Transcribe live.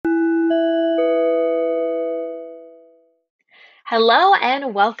Hello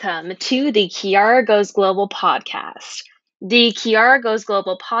and welcome to the Kiara Goes Global podcast. The Kiara Goes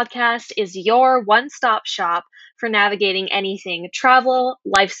Global podcast is your one-stop shop for navigating anything travel,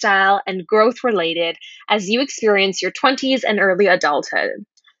 lifestyle, and growth related as you experience your 20s and early adulthood.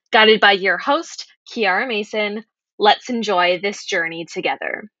 Guided by your host, Kiara Mason, let's enjoy this journey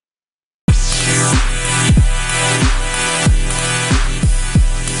together.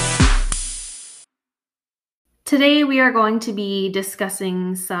 Today, we are going to be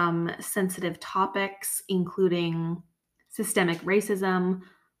discussing some sensitive topics, including systemic racism,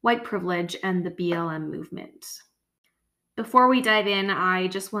 white privilege, and the BLM movement. Before we dive in, I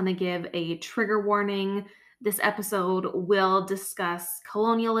just want to give a trigger warning. This episode will discuss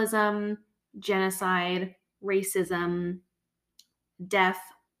colonialism, genocide, racism, death,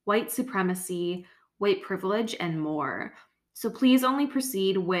 white supremacy, white privilege, and more. So please only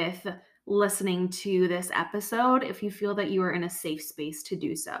proceed with listening to this episode if you feel that you are in a safe space to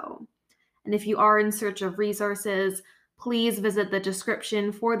do so. And if you are in search of resources, please visit the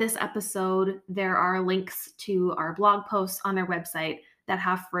description for this episode. There are links to our blog posts on our website that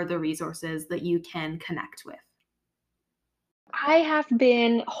have further resources that you can connect with. I have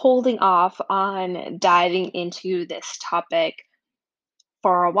been holding off on diving into this topic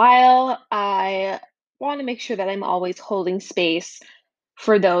for a while. I want to make sure that I'm always holding space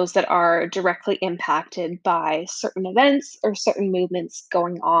for those that are directly impacted by certain events or certain movements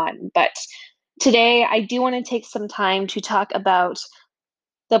going on. But today, I do want to take some time to talk about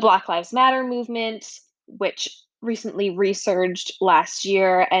the Black Lives Matter movement, which recently resurged last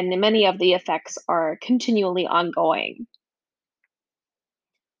year, and many of the effects are continually ongoing.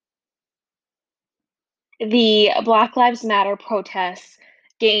 The Black Lives Matter protests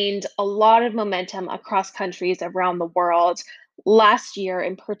gained a lot of momentum across countries around the world last year,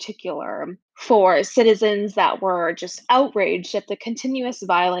 in particular, for citizens that were just outraged at the continuous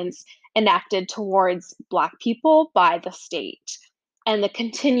violence enacted towards Black people by the state and the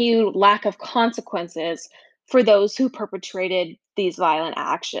continued lack of consequences for those who perpetrated these violent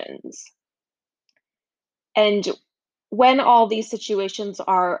actions. And when all these situations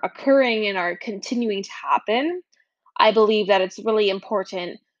are occurring and are continuing to happen, I believe that it's really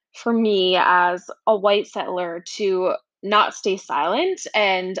important for me as a white settler to not stay silent.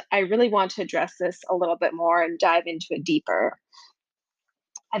 And I really want to address this a little bit more and dive into it deeper.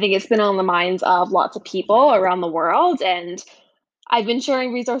 I think it's been on the minds of lots of people around the world, and I've been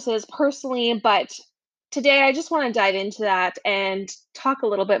sharing resources personally, but today I just want to dive into that and talk a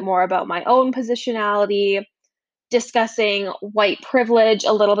little bit more about my own positionality, discussing white privilege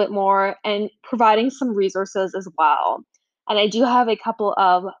a little bit more, and providing some resources as well. And I do have a couple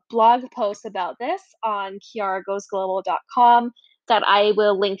of blog posts about this on kiaragoesglobal.com that I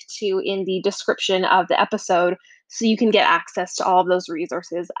will link to in the description of the episode so you can get access to all of those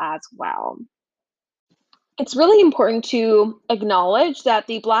resources as well. It's really important to acknowledge that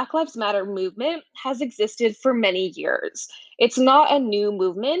the Black Lives Matter movement has existed for many years. It's not a new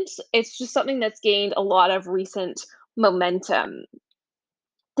movement, it's just something that's gained a lot of recent momentum.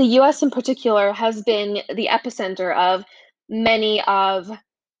 The US in particular has been the epicenter of many of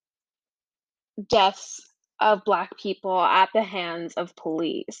deaths of Black people at the hands of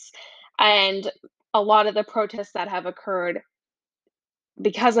police. And a lot of the protests that have occurred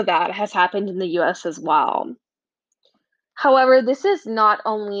because of that has happened in the US as well. However, this is not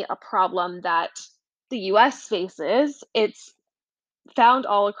only a problem that the US faces, it's found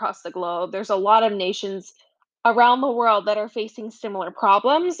all across the globe. There's a lot of nations around the world that are facing similar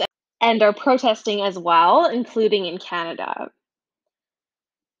problems and are protesting as well, including in Canada.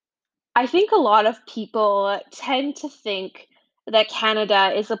 I think a lot of people tend to think that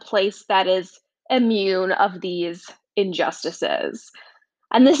Canada is a place that is immune of these injustices.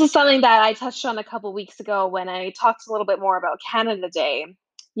 And this is something that I touched on a couple weeks ago when I talked a little bit more about Canada Day.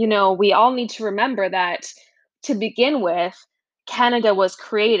 You know, we all need to remember that to begin with, Canada was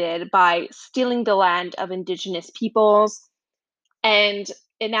created by stealing the land of Indigenous peoples and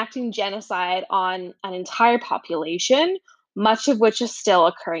enacting genocide on an entire population, much of which is still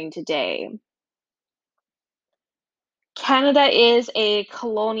occurring today. Canada is a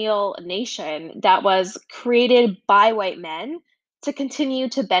colonial nation that was created by white men to continue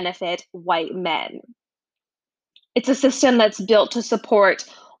to benefit white men. It's a system that's built to support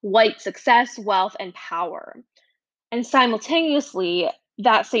white success, wealth, and power. And simultaneously,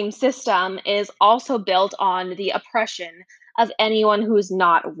 that same system is also built on the oppression of anyone who is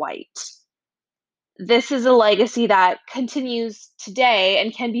not white. This is a legacy that continues today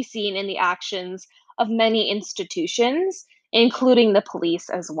and can be seen in the actions of many institutions, including the police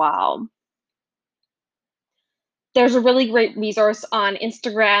as well. There's a really great resource on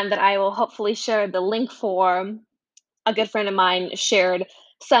Instagram that I will hopefully share the link for. A good friend of mine shared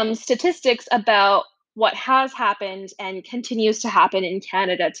some statistics about what has happened and continues to happen in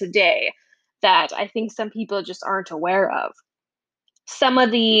Canada today that I think some people just aren't aware of. Some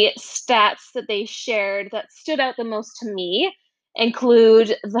of the stats that they shared that stood out the most to me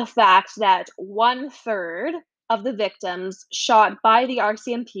include the fact that one third of the victims shot by the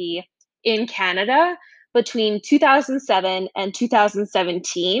RCMP in Canada between 2007 and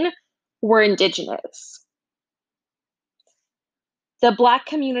 2017 were Indigenous. The Black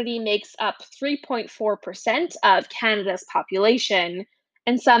community makes up 3.4% of Canada's population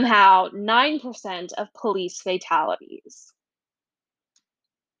and somehow 9% of police fatalities.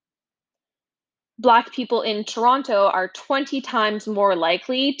 Black people in Toronto are 20 times more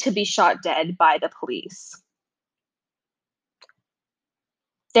likely to be shot dead by the police.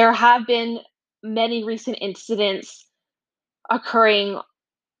 There have been many recent incidents occurring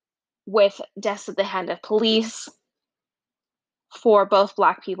with deaths at the hand of police for both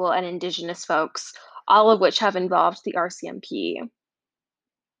Black people and Indigenous folks, all of which have involved the RCMP.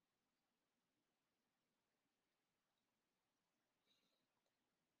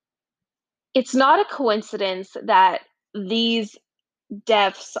 It's not a coincidence that these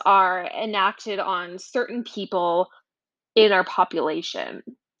deaths are enacted on certain people in our population.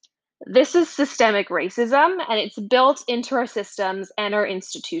 This is systemic racism, and it's built into our systems and our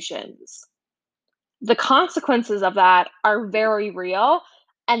institutions. The consequences of that are very real,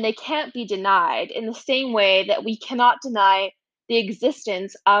 and they can't be denied in the same way that we cannot deny the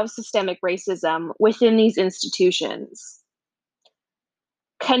existence of systemic racism within these institutions.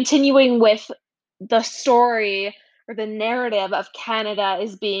 Continuing with the story or the narrative of Canada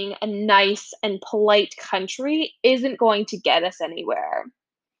as being a nice and polite country isn't going to get us anywhere.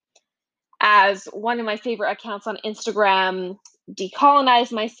 As one of my favorite accounts on Instagram,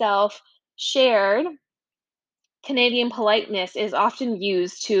 Decolonize Myself, shared, Canadian politeness is often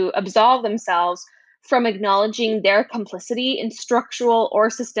used to absolve themselves from acknowledging their complicity in structural or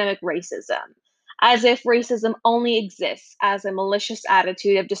systemic racism, as if racism only exists as a malicious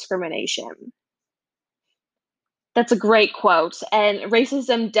attitude of discrimination. That's a great quote. And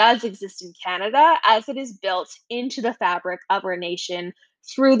racism does exist in Canada as it is built into the fabric of our nation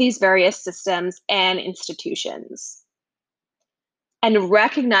through these various systems and institutions. And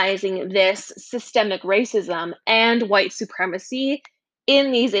recognizing this systemic racism and white supremacy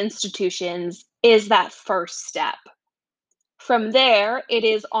in these institutions is that first step. From there, it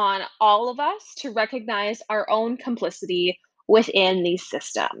is on all of us to recognize our own complicity within these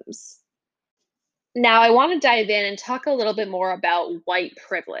systems. Now, I want to dive in and talk a little bit more about white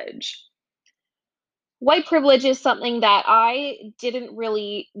privilege. White privilege is something that I didn't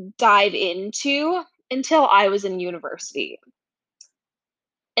really dive into until I was in university.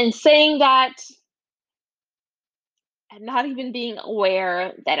 And saying that and not even being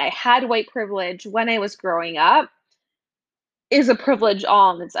aware that I had white privilege when I was growing up is a privilege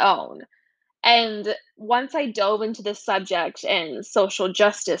all on its own. And once I dove into this subject and social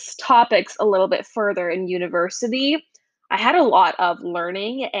justice topics a little bit further in university, I had a lot of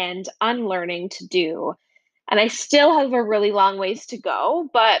learning and unlearning to do. And I still have a really long ways to go,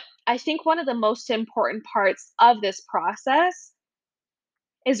 but I think one of the most important parts of this process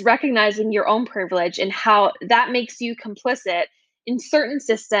is recognizing your own privilege and how that makes you complicit in certain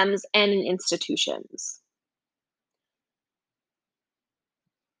systems and in institutions.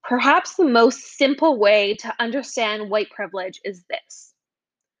 Perhaps the most simple way to understand white privilege is this: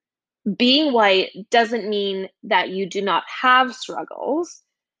 being white doesn't mean that you do not have struggles.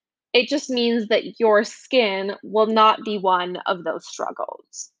 It just means that your skin will not be one of those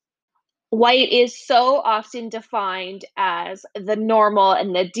struggles. White is so often defined as the normal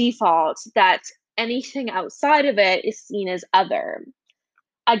and the default that anything outside of it is seen as other.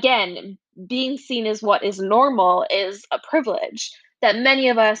 Again, being seen as what is normal is a privilege that many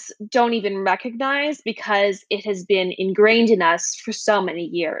of us don't even recognize because it has been ingrained in us for so many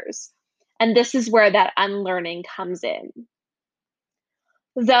years. And this is where that unlearning comes in.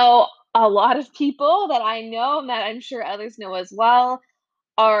 Though a lot of people that I know, and that I'm sure others know as well,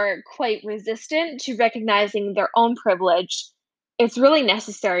 are quite resistant to recognizing their own privilege, it's really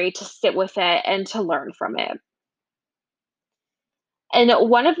necessary to sit with it and to learn from it. And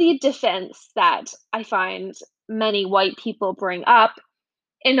one of the defense that I find many white people bring up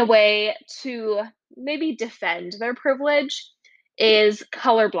in a way to maybe defend their privilege is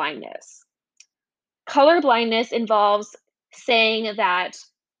color blindness. Color blindness involves saying that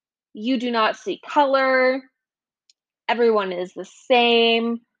you do not see color, everyone is the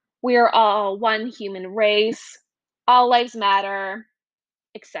same, we are all one human race. all lives matter,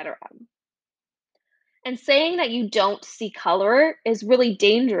 etc. And saying that you don't see color is really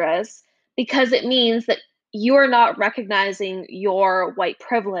dangerous because it means that you are not recognizing your white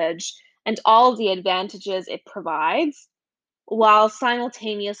privilege and all of the advantages it provides, while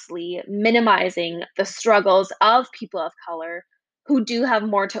simultaneously minimizing the struggles of people of color who do have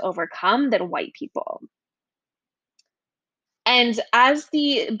more to overcome than white people. And as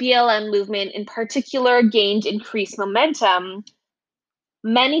the BLM movement in particular gained increased momentum,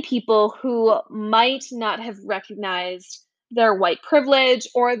 many people who might not have recognized their white privilege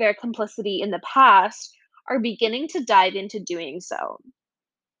or their complicity in the past are beginning to dive into doing so.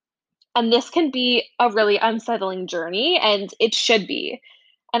 And this can be a really unsettling journey, and it should be.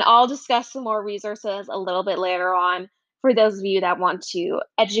 And I'll discuss some more resources a little bit later on for those of you that want to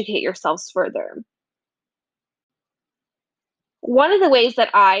educate yourselves further. One of the ways that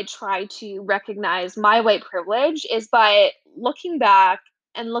I try to recognize my white privilege is by looking back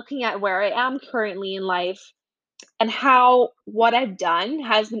and looking at where I am currently in life and how what I've done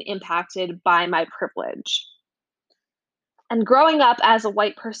has been impacted by my privilege. And growing up as a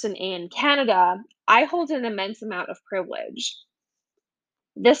white person in Canada, I hold an immense amount of privilege.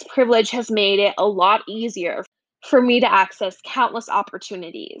 This privilege has made it a lot easier for me to access countless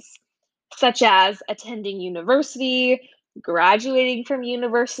opportunities, such as attending university, graduating from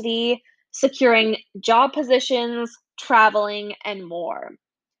university, securing job positions, traveling, and more.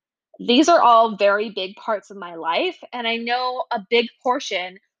 These are all very big parts of my life, and I know a big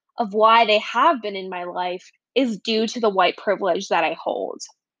portion of why they have been in my life is due to the white privilege that I hold.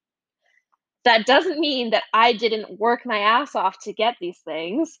 That doesn't mean that I didn't work my ass off to get these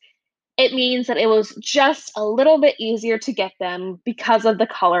things. It means that it was just a little bit easier to get them because of the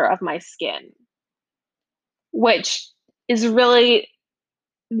color of my skin, which is really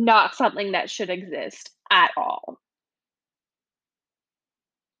not something that should exist at all.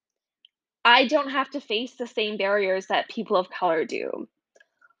 I don't have to face the same barriers that people of color do.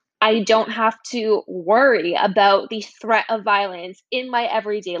 I don't have to worry about the threat of violence in my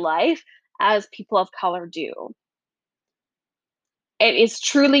everyday life as people of color do. It is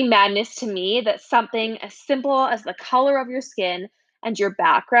truly madness to me that something as simple as the color of your skin and your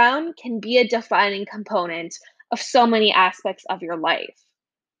background can be a defining component of so many aspects of your life.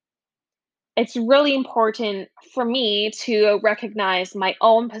 It's really important for me to recognize my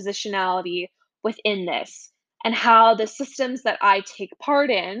own positionality within this and how the systems that I take part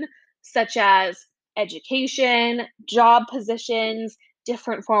in, such as education, job positions,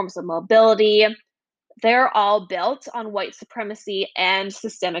 different forms of mobility, they're all built on white supremacy and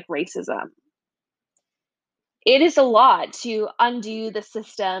systemic racism. It is a lot to undo the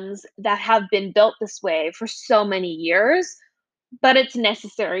systems that have been built this way for so many years, but it's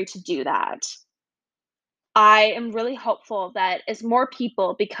necessary to do that. I am really hopeful that as more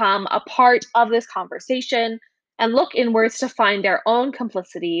people become a part of this conversation and look inwards to find their own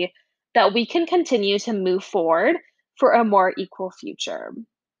complicity, that we can continue to move forward for a more equal future.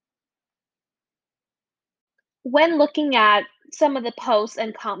 When looking at some of the posts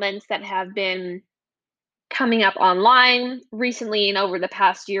and comments that have been coming up online recently and over the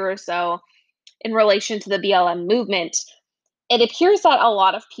past year or so in relation to the BLM movement, it appears that a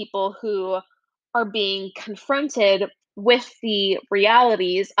lot of people who are being confronted with the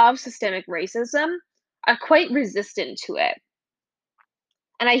realities of systemic racism are quite resistant to it.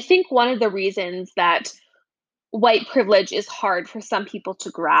 And I think one of the reasons that white privilege is hard for some people to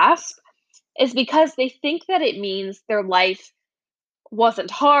grasp is because they think that it means their life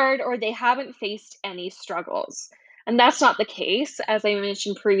wasn't hard or they haven't faced any struggles. And that's not the case. As I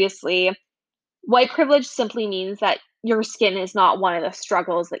mentioned previously, white privilege simply means that your skin is not one of the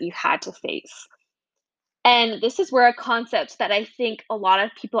struggles that you had to face. And this is where a concept that I think a lot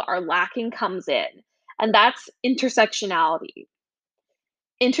of people are lacking comes in, and that's intersectionality.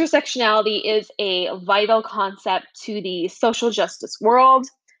 Intersectionality is a vital concept to the social justice world.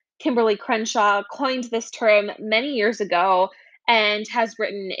 Kimberly Crenshaw coined this term many years ago and has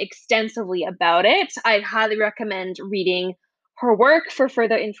written extensively about it. I'd highly recommend reading her work for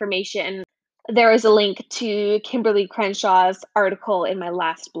further information. There is a link to Kimberly Crenshaw's article in my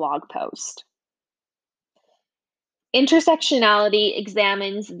last blog post. Intersectionality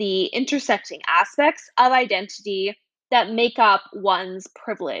examines the intersecting aspects of identity that make up one's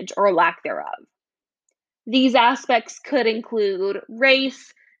privilege or lack thereof. These aspects could include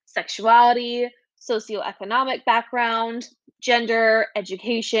race, sexuality, socioeconomic background, gender,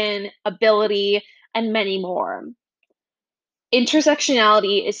 education, ability, and many more.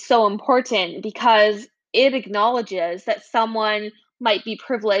 Intersectionality is so important because it acknowledges that someone might be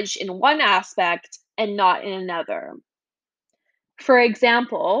privileged in one aspect and not in another. For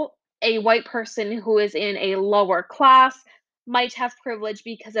example, a white person who is in a lower class might have privilege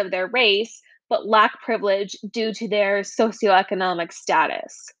because of their race, but lack privilege due to their socioeconomic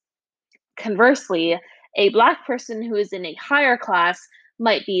status. Conversely, a Black person who is in a higher class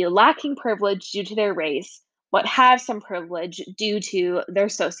might be lacking privilege due to their race, but have some privilege due to their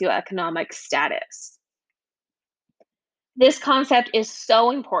socioeconomic status. This concept is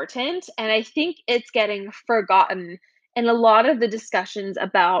so important, and I think it's getting forgotten in a lot of the discussions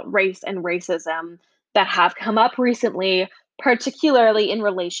about race and racism that have come up recently, particularly in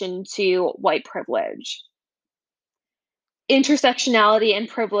relation to white privilege. Intersectionality and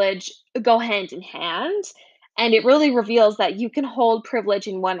privilege go hand in hand, and it really reveals that you can hold privilege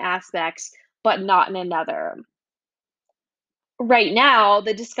in one aspect, but not in another. Right now,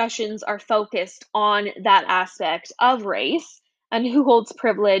 the discussions are focused on that aspect of race and who holds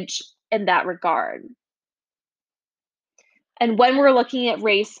privilege in that regard. And when we're looking at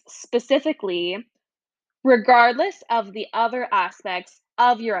race specifically, regardless of the other aspects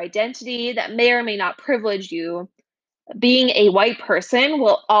of your identity that may or may not privilege you, being a white person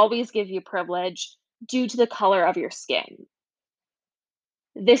will always give you privilege due to the color of your skin.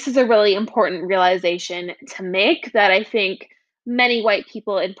 This is a really important realization to make that I think many white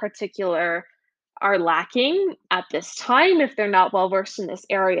people in particular are lacking at this time if they're not well versed in this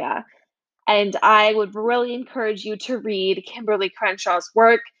area. And I would really encourage you to read Kimberly Crenshaw's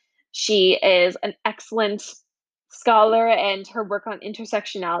work. She is an excellent scholar, and her work on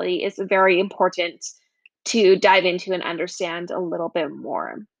intersectionality is very important to dive into and understand a little bit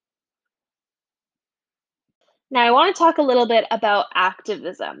more. Now, I want to talk a little bit about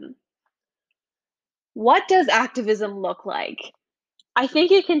activism. What does activism look like? I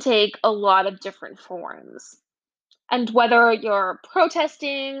think it can take a lot of different forms. And whether you're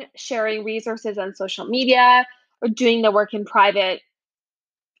protesting, sharing resources on social media, or doing the work in private,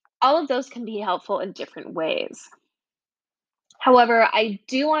 all of those can be helpful in different ways. However, I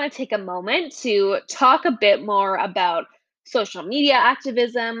do want to take a moment to talk a bit more about social media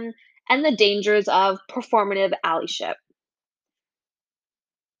activism and the dangers of performative allyship.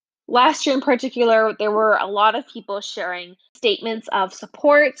 Last year in particular, there were a lot of people sharing statements of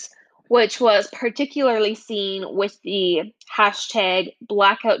support, which was particularly seen with the hashtag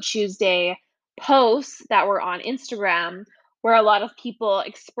Blackout Tuesday posts that were on Instagram, where a lot of people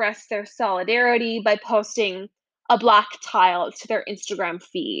expressed their solidarity by posting a black tile to their Instagram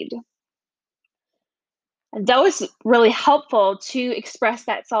feed. And that was really helpful to express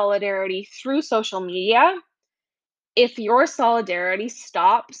that solidarity through social media. If your solidarity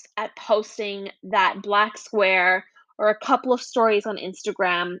stops at posting that black square or a couple of stories on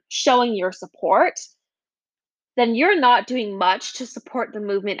Instagram showing your support, then you're not doing much to support the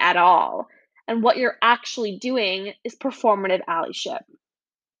movement at all. And what you're actually doing is performative allyship.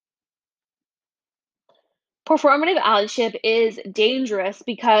 Performative allyship is dangerous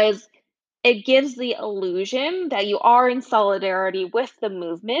because it gives the illusion that you are in solidarity with the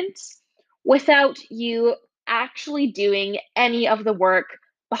movement without you actually doing any of the work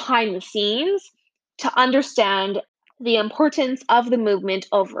behind the scenes to understand the importance of the movement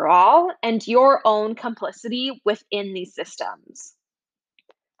overall and your own complicity within these systems.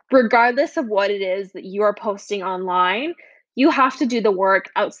 Regardless of what it is that you are posting online, you have to do the work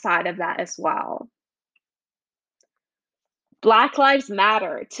outside of that as well. Black Lives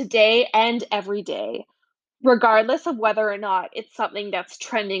Matter today and every day, regardless of whether or not it's something that's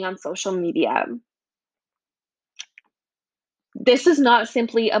trending on social media. This is not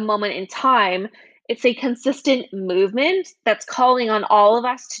simply a moment in time, it's a consistent movement that's calling on all of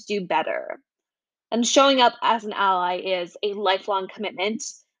us to do better. And showing up as an ally is a lifelong commitment,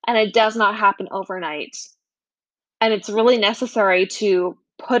 and it does not happen overnight. And it's really necessary to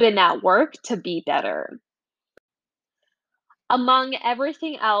put in that work to be better. Among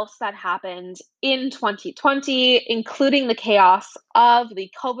everything else that happened in 2020, including the chaos of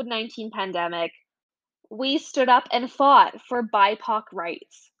the COVID-19 pandemic, we stood up and fought for BIPOC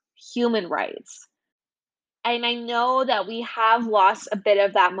rights, human rights. And I know that we have lost a bit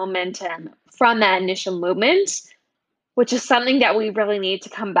of that momentum from that initial movement, which is something that we really need to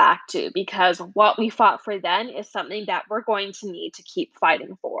come back to because what we fought for then is something that we're going to need to keep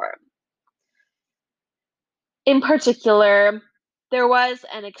fighting for. In particular, there was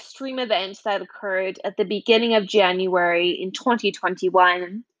an extreme event that occurred at the beginning of January in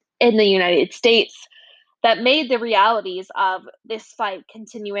 2021 in the United States that made the realities of this fight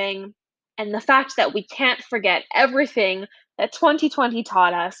continuing and the fact that we can't forget everything that 2020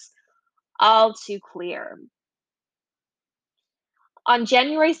 taught us all too clear. On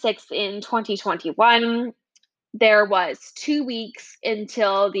January 6th in 2021, there was 2 weeks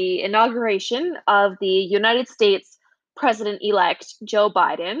until the inauguration of the United States President-elect Joe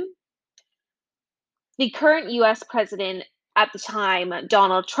Biden. The current US president at the time,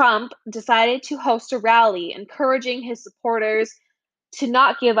 Donald Trump, decided to host a rally encouraging his supporters to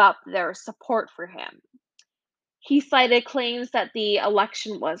not give up their support for him. He cited claims that the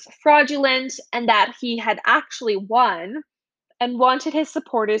election was fraudulent and that he had actually won, and wanted his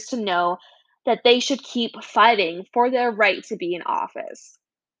supporters to know that they should keep fighting for their right to be in office.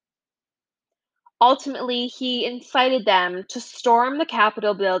 Ultimately, he incited them to storm the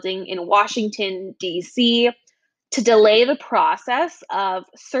Capitol building in Washington, D.C., to delay the process of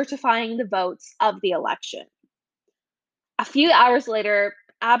certifying the votes of the election. A few hours later,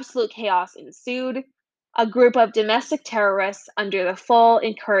 absolute chaos ensued. A group of domestic terrorists, under the full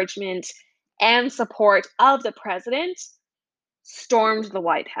encouragement and support of the president, stormed the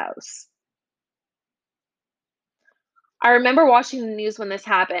White House. I remember watching the news when this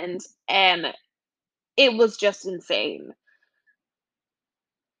happened, and it was just insane.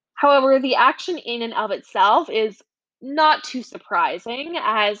 However, the action in and of itself is not too surprising,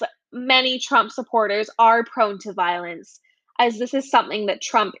 as many Trump supporters are prone to violence, as this is something that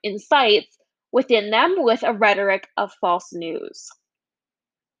Trump incites within them with a rhetoric of false news.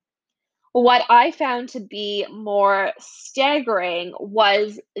 What I found to be more staggering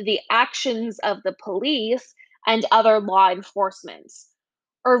was the actions of the police and other law enforcement,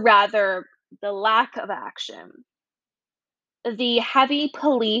 or rather, the lack of action. The heavy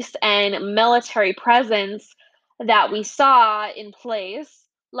police and military presence that we saw in place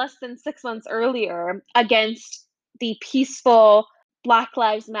less than 6 months earlier against the peaceful Black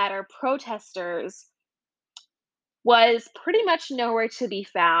Lives Matter protesters was pretty much nowhere to be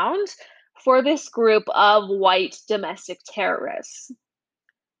found for this group of white domestic terrorists.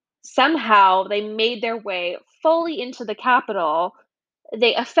 Somehow they made their way fully into the Capitol.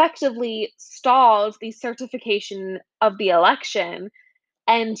 They effectively stalled the certification of the election,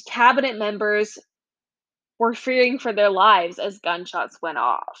 and cabinet members were fearing for their lives as gunshots went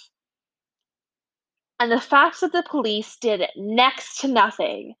off. And the fact that the police did next to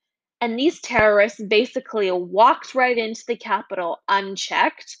nothing, and these terrorists basically walked right into the Capitol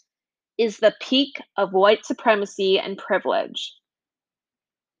unchecked, is the peak of white supremacy and privilege.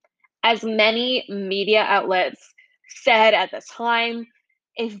 As many media outlets said at the time,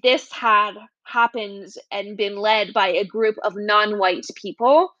 if this had happened and been led by a group of non-white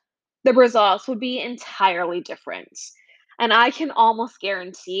people, the results would be entirely different. And I can almost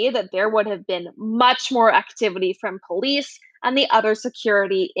guarantee that there would have been much more activity from police and the other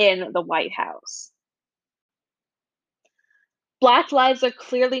security in the White House. Black lives are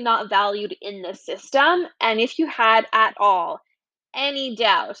clearly not valued in this system, and if you had at all any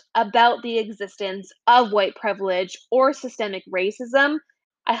doubt about the existence of white privilege or systemic racism,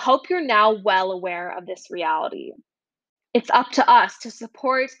 I hope you're now well aware of this reality. It's up to us to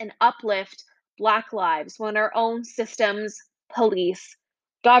support and uplift Black lives when our own systems, police,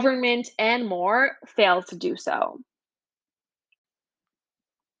 government, and more fail to do so.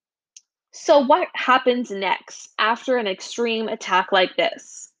 So, what happens next after an extreme attack like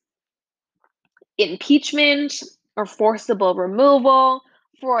this? Impeachment or forcible removal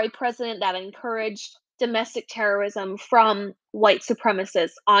for a president that encouraged domestic terrorism from white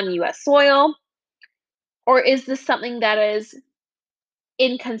supremacists on US soil? Or is this something that is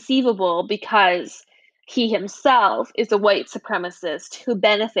inconceivable because he himself is a white supremacist who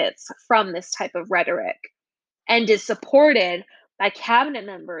benefits from this type of rhetoric and is supported by cabinet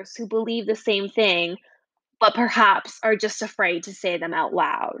members who believe the same thing, but perhaps are just afraid to say them out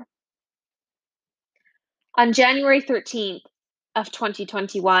loud? On January 13th of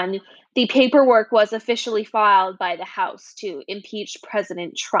 2021, the paperwork was officially filed by the House to impeach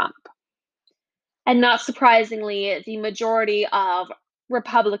President Trump. And not surprisingly, the majority of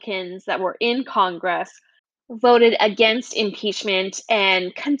Republicans that were in Congress voted against impeachment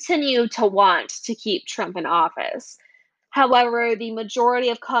and continue to want to keep Trump in office. However, the majority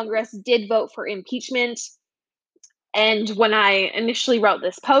of Congress did vote for impeachment, and when I initially wrote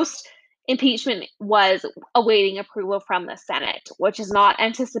this post, impeachment was awaiting approval from the Senate, which is not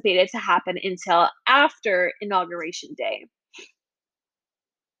anticipated to happen until after Inauguration Day.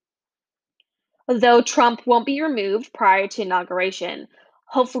 Though Trump won't be removed prior to inauguration,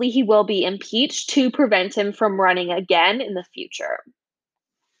 hopefully he will be impeached to prevent him from running again in the future.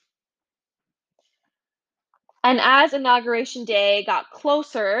 And as Inauguration Day got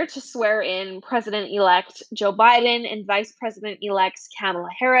closer to swear in President elect Joe Biden and Vice President elect Kamala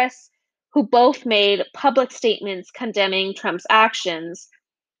Harris, who both made public statements condemning Trump's actions,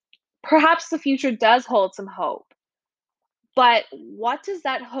 perhaps the future does hold some hope. But what does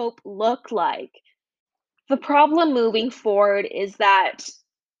that hope look like? The problem moving forward is that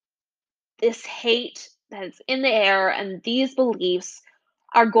this hate that is in the air and these beliefs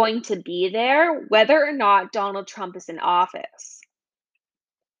are going to be there whether or not Donald Trump is in office.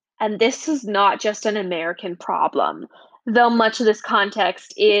 And this is not just an American problem, though much of this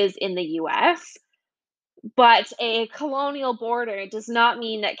context is in the US. But a colonial border does not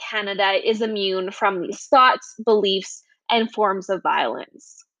mean that Canada is immune from these thoughts, beliefs, and forms of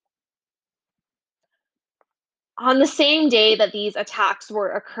violence. On the same day that these attacks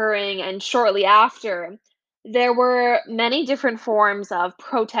were occurring and shortly after, there were many different forms of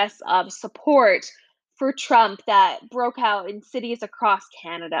protests of support for Trump that broke out in cities across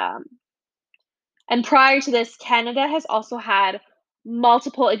Canada. And prior to this, Canada has also had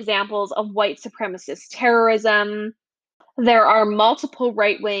multiple examples of white supremacist terrorism. There are multiple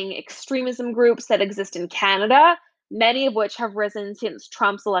right wing extremism groups that exist in Canada, many of which have risen since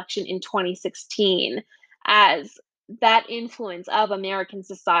Trump's election in 2016, as that influence of American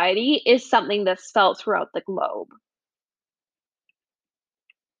society is something that's felt throughout the globe.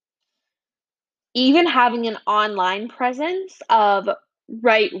 Even having an online presence of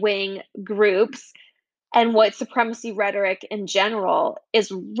right wing groups and white supremacy rhetoric in general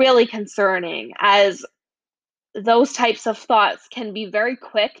is really concerning, as those types of thoughts can be very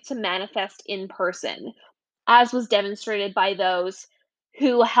quick to manifest in person, as was demonstrated by those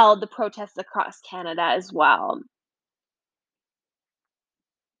who held the protests across Canada as well.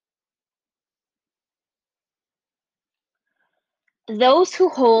 Those who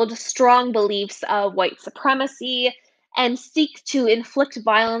hold strong beliefs of white supremacy and seek to inflict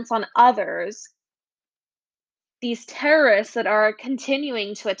violence on others, these terrorists that are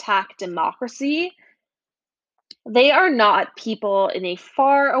continuing to attack democracy, they are not people in a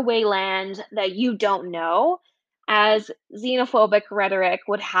far away land that you don't know, as xenophobic rhetoric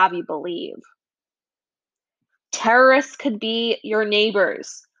would have you believe. Terrorists could be your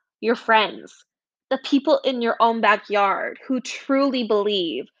neighbors, your friends, the people in your own backyard who truly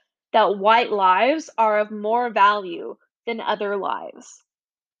believe that white lives are of more value than other lives.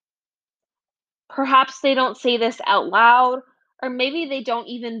 Perhaps they don't say this out loud, or maybe they don't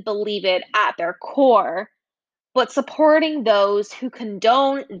even believe it at their core, but supporting those who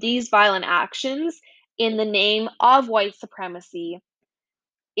condone these violent actions in the name of white supremacy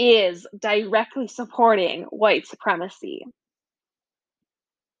is directly supporting white supremacy.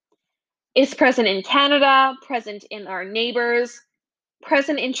 It's present in Canada, present in our neighbors,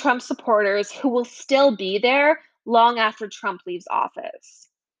 present in Trump supporters who will still be there long after Trump leaves office.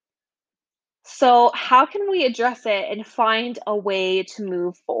 So, how can we address it and find a way to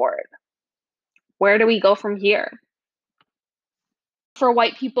move forward? Where do we go from here? For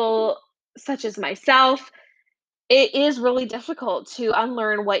white people such as myself, it is really difficult to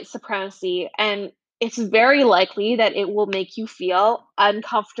unlearn white supremacy, and it's very likely that it will make you feel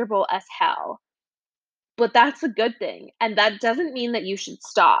uncomfortable as hell. But that's a good thing, and that doesn't mean that you should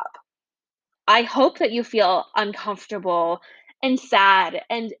stop. I hope that you feel uncomfortable and sad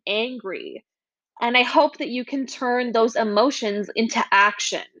and angry, and I hope that you can turn those emotions into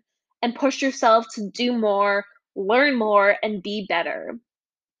action and push yourself to do more, learn more, and be better.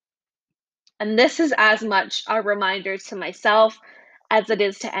 And this is as much a reminder to myself as it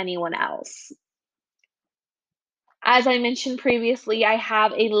is to anyone else. As I mentioned previously, I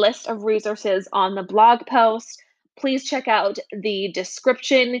have a list of resources on the blog post. Please check out the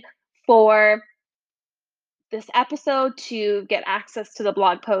description for this episode to get access to the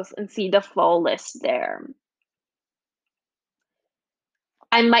blog post and see the full list there.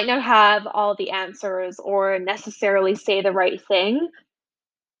 I might not have all the answers or necessarily say the right thing,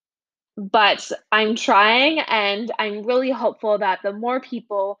 but I'm trying, and I'm really hopeful that the more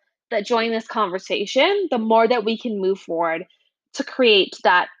people that join this conversation, the more that we can move forward to create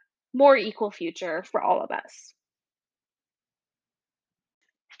that more equal future for all of us.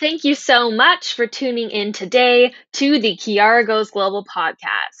 Thank you so much for tuning in today to the Kiara Goes Global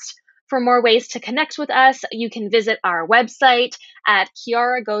podcast. For more ways to connect with us, you can visit our website at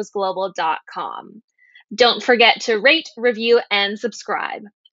kiaragoesglobal.com. Don't forget to rate, review, and subscribe,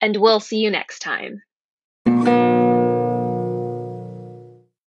 and we'll see you next time.